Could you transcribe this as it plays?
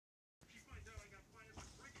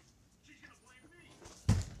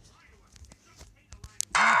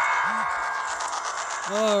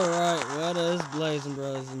Alright, what is Blazing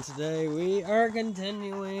Bros? And today we are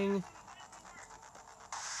continuing.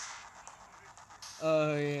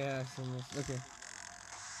 Oh yeah, okay.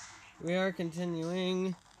 We are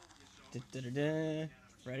continuing.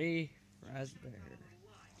 Freddy Fazbear.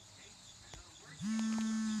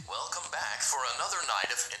 Welcome back for another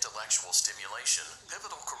night of intellectual stimulation,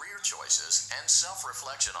 pivotal career choices, and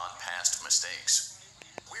self-reflection on past mistakes.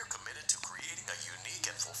 We're committed to creating a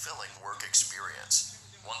unique and fulfilling work experience.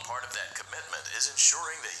 One part of that commitment is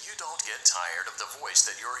ensuring that you don't get tired of the voice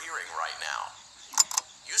that you're hearing right now.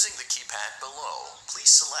 Using the keypad below,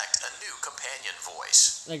 please select a new companion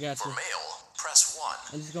voice. I got For you. male, press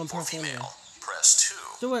 1. I'm just gonna For press female, anyway. press 2.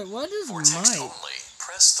 So wait, what is For text mic? only,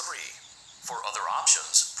 press 3. For other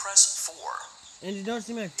options, press 4. And you don't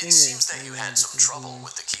see my It fingers. seems that you had some trouble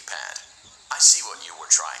with the keypad. I see what you were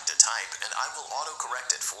trying to type, and I will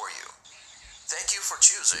auto-correct it for you. Thank you for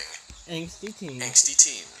choosing Angsty Teen. Angsty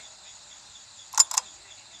Teen.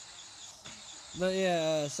 But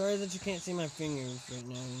yeah, sorry that you can't see my fingers right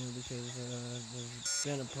now, because there's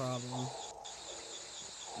been a problem.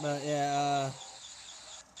 But yeah,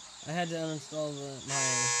 I had to uninstall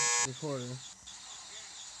my recorder.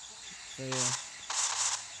 So yeah.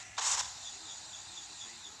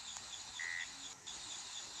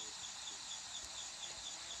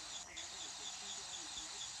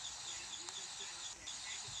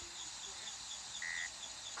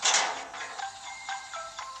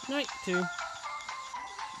 Night 2.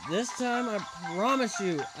 This time, I promise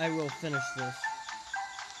you, I will finish this.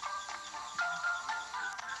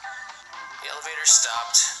 The elevator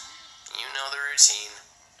stopped. You know the routine.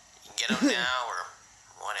 You can get out now or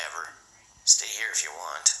whatever. Stay here if you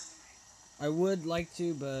want. I would like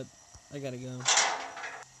to, but I gotta go.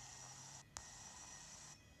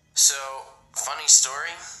 So, funny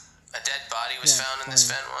story. A dead body was found in this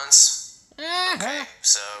vent once. Okay,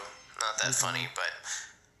 so not that funny, but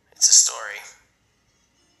it's a story.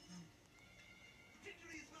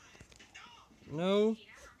 No.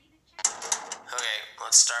 Okay,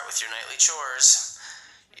 let's start with your nightly chores.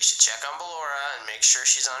 You should check on Ballora and make sure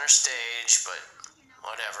she's on her stage, but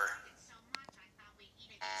whatever.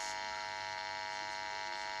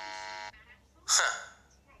 Huh.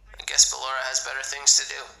 I guess Ballora has better things to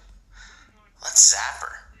do. Let's zap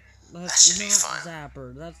her. That should be fun.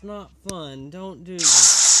 Zapper. That's not fun. Don't do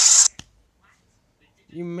this.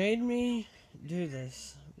 You made me do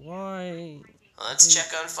this. Why? Let's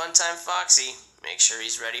check on Funtime Foxy. Make sure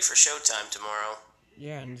he's ready for showtime tomorrow.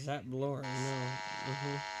 Yeah, and Zap Ballora,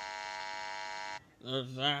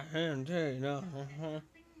 There's that him too,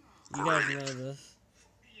 You guys know this.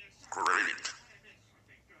 Great.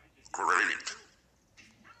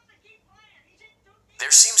 There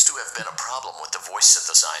seems to have been a problem with the voice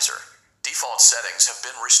synthesizer. Default settings have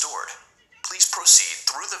been restored. Please proceed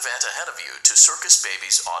through the vent ahead of you to Circus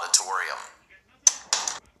Baby's auditorium.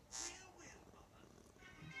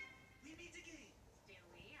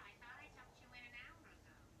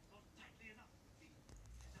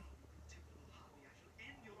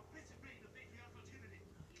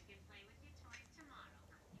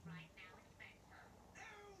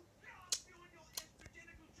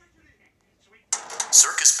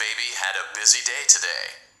 Circus Baby had a busy day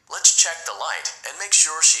today. Let's check the light and make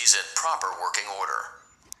sure she's in proper working order.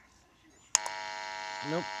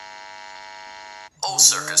 Nope. Oh,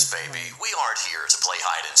 Circus Baby, we aren't here to play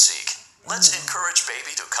hide and seek. Let's encourage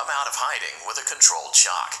Baby to come out of hiding with a controlled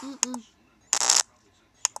shock.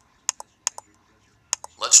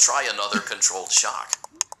 Let's try another controlled shock.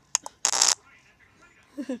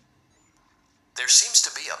 There seems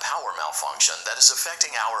to be a power malfunction that is affecting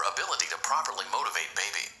our ability to properly motivate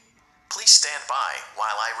Baby. Please stand by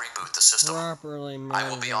while I reboot the system. I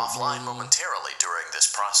will be offline momentarily during this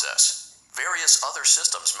process. Various other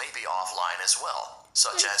systems may be offline as well,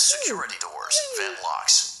 such as security doors, vent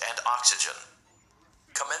locks, and oxygen.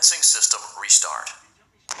 Commencing system restart.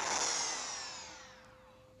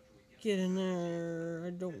 Get in there. I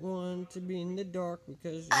don't want to be in the dark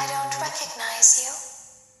because I don't recognize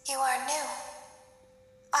you. You are new.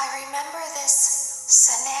 I remember this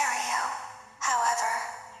scenario, however.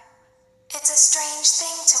 It's a strange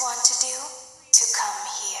thing to want to do, to come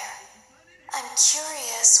here. I'm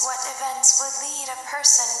curious what events would lead a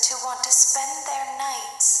person to want to spend their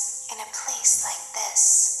nights in a place like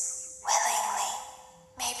this, willingly.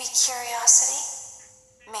 Maybe curiosity,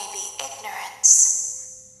 maybe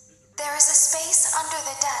ignorance. There is a space under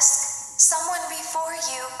the desk. Someone before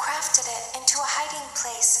you crafted it into a hiding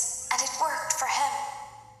place, and it worked for him.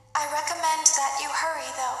 I recommend that you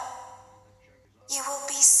hurry, though. You will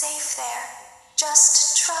be safe there.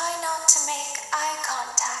 Just try not to make eye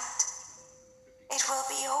contact. It will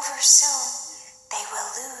be over soon. They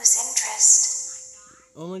will lose interest.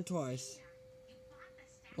 Only twice.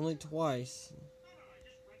 Only twice.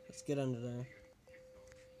 Let's get under there.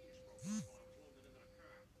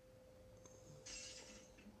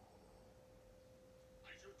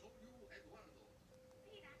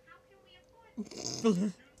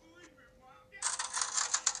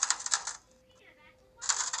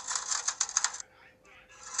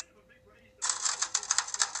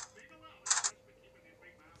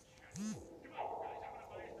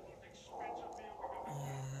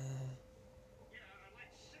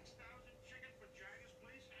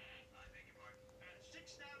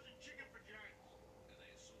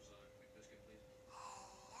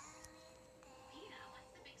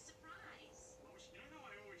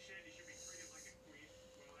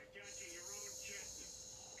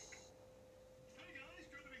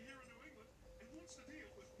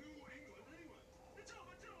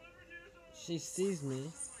 She sees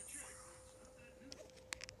me.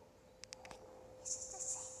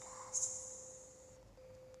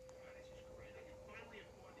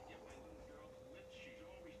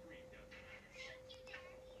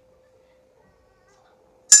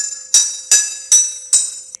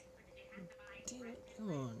 Damn it,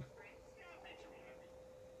 come on.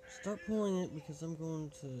 Start pulling it because I'm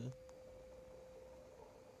going to...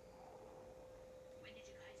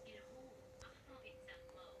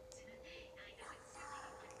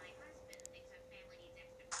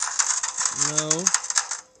 No.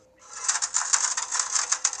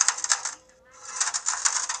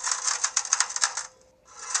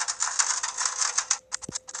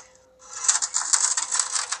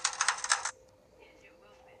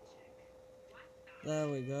 There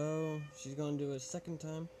we go. She's going to do it a second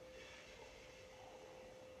time.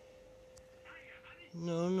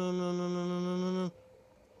 No, no, no, no, no, no, no, no, no.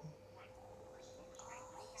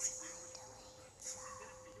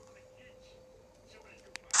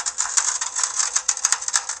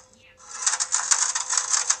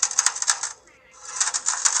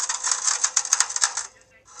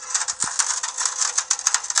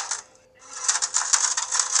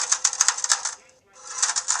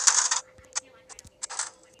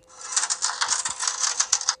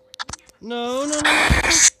 No, no, no,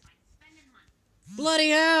 no. Bloody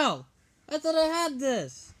hell! I thought I had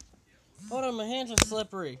this. Hold on, my hands are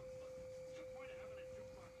slippery.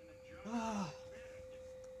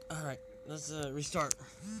 Alright, let's restart.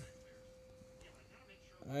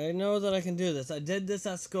 I know that I can do this. I did this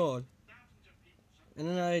at school. And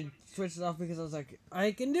then I switched it off because I was like,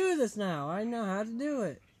 I can do this now. I know how to do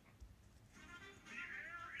it.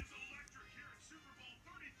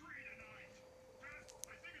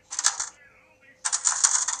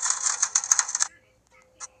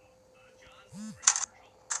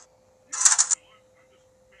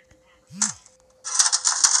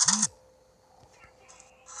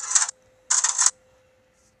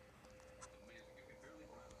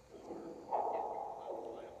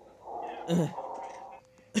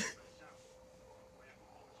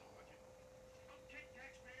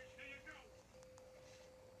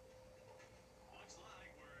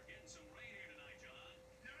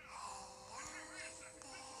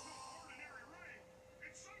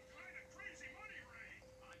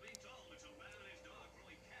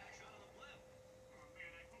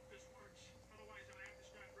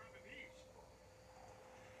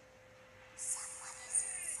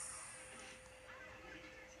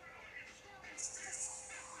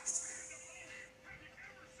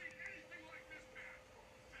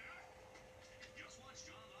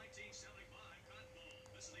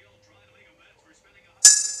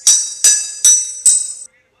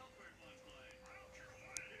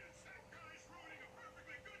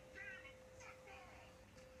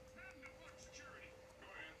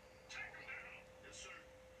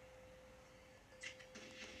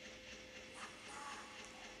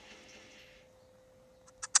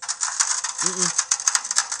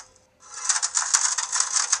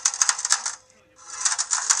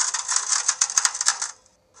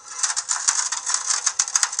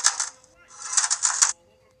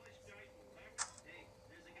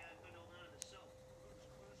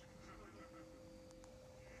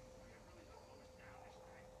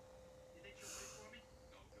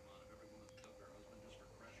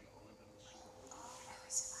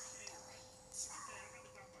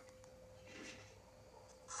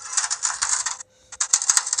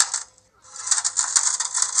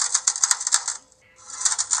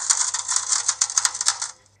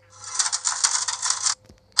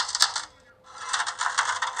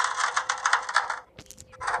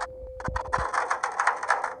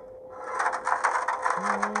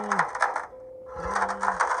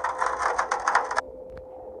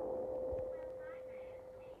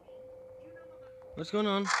 What's going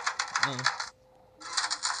on? Oh.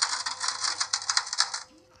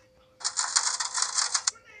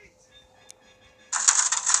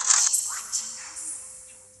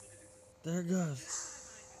 There it goes.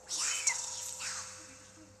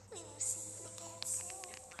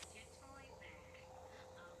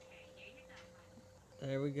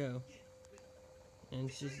 There we go.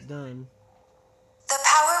 And she's done. The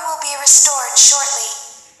power will be restored shortly.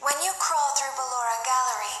 When you crawl through Ballora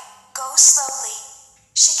Gallery, go slowly.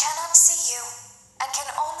 She cannot see you and can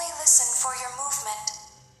only listen for your movement.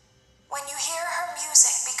 When you hear her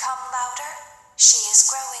music become louder, she is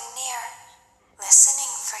growing near,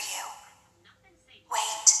 listening for you.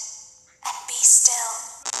 Wait and be still.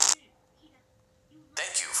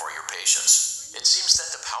 Thank you for your patience. It seems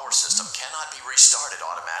that the power system cannot be restarted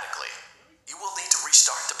automatically. You will need to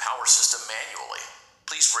restart the power system manually.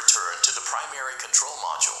 Please return to the primary control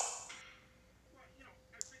module.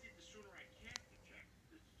 I figured the sooner I can detect,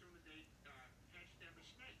 the sooner they catch their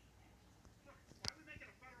mistake. Look, why are we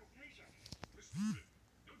making a federal case out of it? Mr. Smith,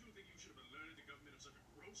 don't you think you should have alerted the government of such a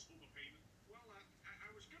gross overpayment? Well,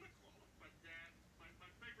 I was gonna call it, but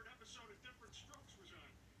my favorite episode of Different Strokes was on.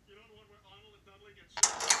 You know, the one where Arnold and Dudley get sued?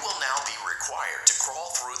 You will now be required to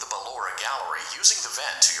crawl through the Ballora Gallery using the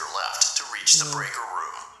vent to your left to reach the breaker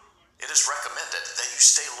room. It is recommended that you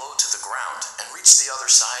stay low to the ground and reach the other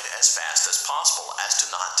side as fast as possible as to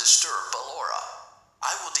not disturb Ballora.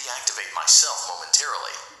 I will deactivate myself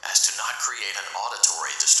momentarily as to not create an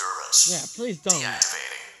auditory disturbance. Yeah, please don't.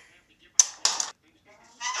 Deactivating.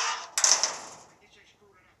 I guess I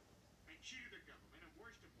screwed it up. I cheated the government, and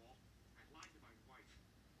worst of all, I lied to my wife.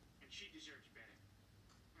 And she deserves better.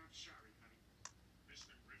 I'm sorry, honey.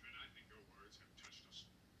 Mr. Griffin, I think your words have touched us.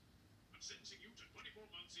 I'm sentencing you to 24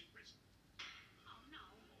 months in prison. Oh no.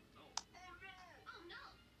 No. Oh no. Oh no.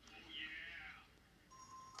 Oh, yeah.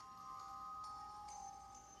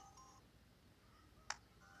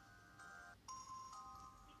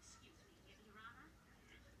 Excuse me, Your Honor.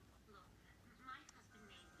 Look, my husband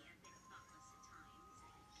may be a bit thoughtless at times.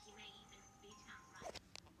 He may even be downright,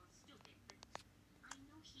 well, stupid, but I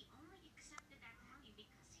know he only accepted that money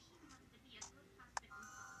because he wanted to be a good husband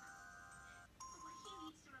and father. But what he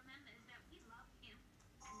needs to remember is that we love him,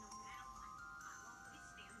 and no matter what, I'll always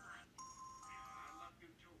stand by him. Yeah, I love you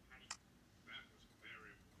too, honey. That was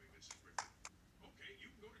very moving, Mrs. Griffin. Okay, you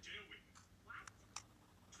can go to jail with me. What?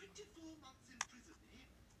 24 months in prison, eh?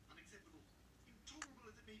 Unacceptable. Intolerable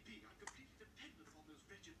as it may be, I'm completely dependent upon those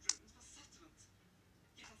wretched drones for sustenance.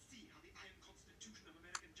 Yet I'll see how the iron constitution of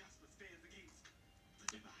American justice fares against the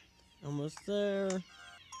divine. Almost there. Is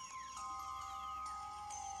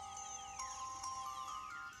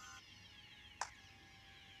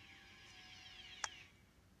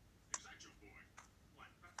that your boy? What?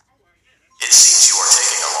 Oh, yeah, that's... It seems you are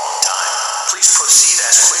taking a long time. Please proceed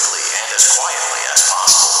as quickly and as quietly as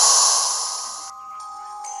possible.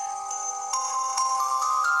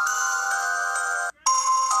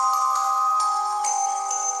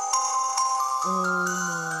 Oh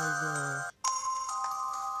my gosh.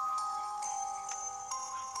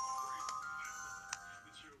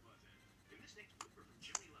 It sure was, Ed. In this next blooper from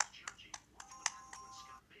Jimmy Loves Chachi, watch what happens when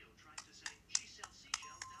Scott Baio tries to say she sells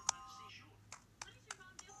seashells down by the seashore. What does your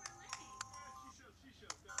mom do for a living? She sells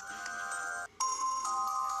seashells down by the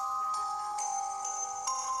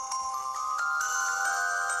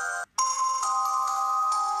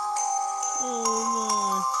Oh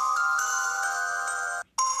my.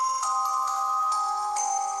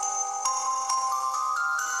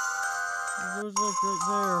 It was like right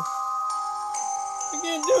there. I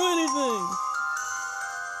can't do anything.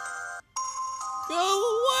 Go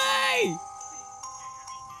away!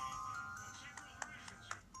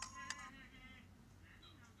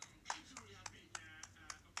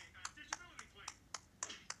 disability claim.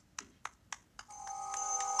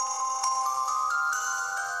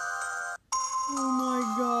 Oh my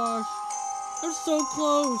gosh. They're so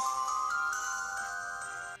close.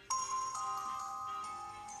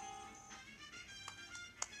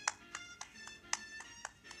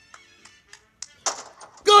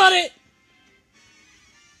 Got it!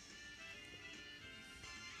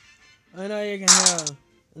 I know you can hear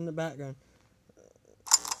in the background.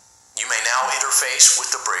 You may now interface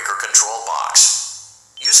with the breaker control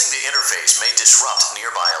box. Using the interface may disrupt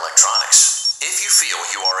nearby electronics. If you feel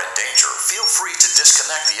you are in danger, feel free to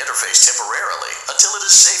disconnect the interface temporarily until it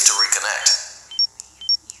is safe to reconnect.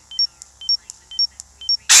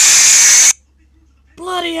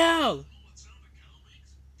 Bloody hell!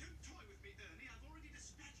 Don't toy with me, Ernie. I've already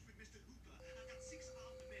dispatched with Mr. Hooper. I've got 6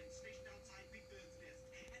 armed men stationed outside Big Bird's nest.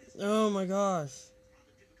 And it's Oh my gosh.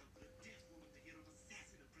 rather difficult for a deaf woman to hear of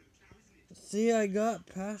assassin approach now, isn't it? See, I got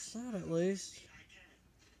past that at least.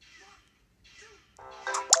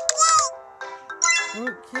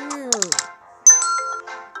 Don't care.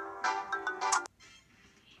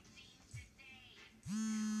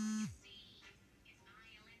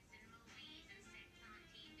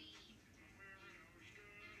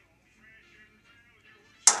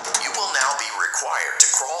 You will now be required to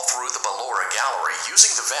crawl through the Ballora Gallery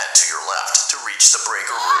using the vent to your left to reach the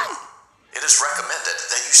breaker room. It is recommended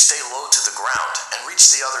that you stay low to the ground and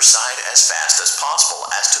reach the other side as fast as possible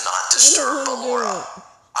as to not disturb Ballora.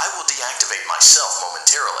 I will deactivate myself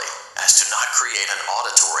momentarily as to not create an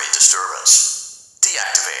auditory disturbance.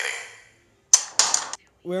 Deactivating.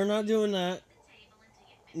 We're not doing that.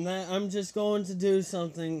 I'm just going to do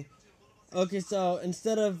something. Okay, so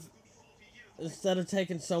instead of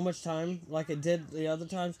taking so much time like it did the other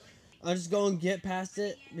times, I'm just going to get past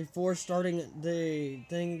it before starting the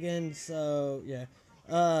thing again. So yeah,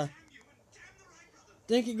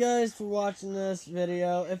 thank you guys for watching this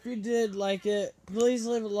video. If you did like it, please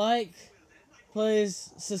leave a like, please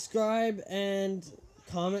subscribe, and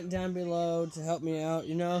comment down below to help me out,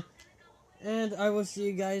 you know. And I will see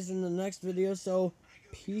you guys in the next video, so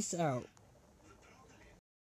peace out.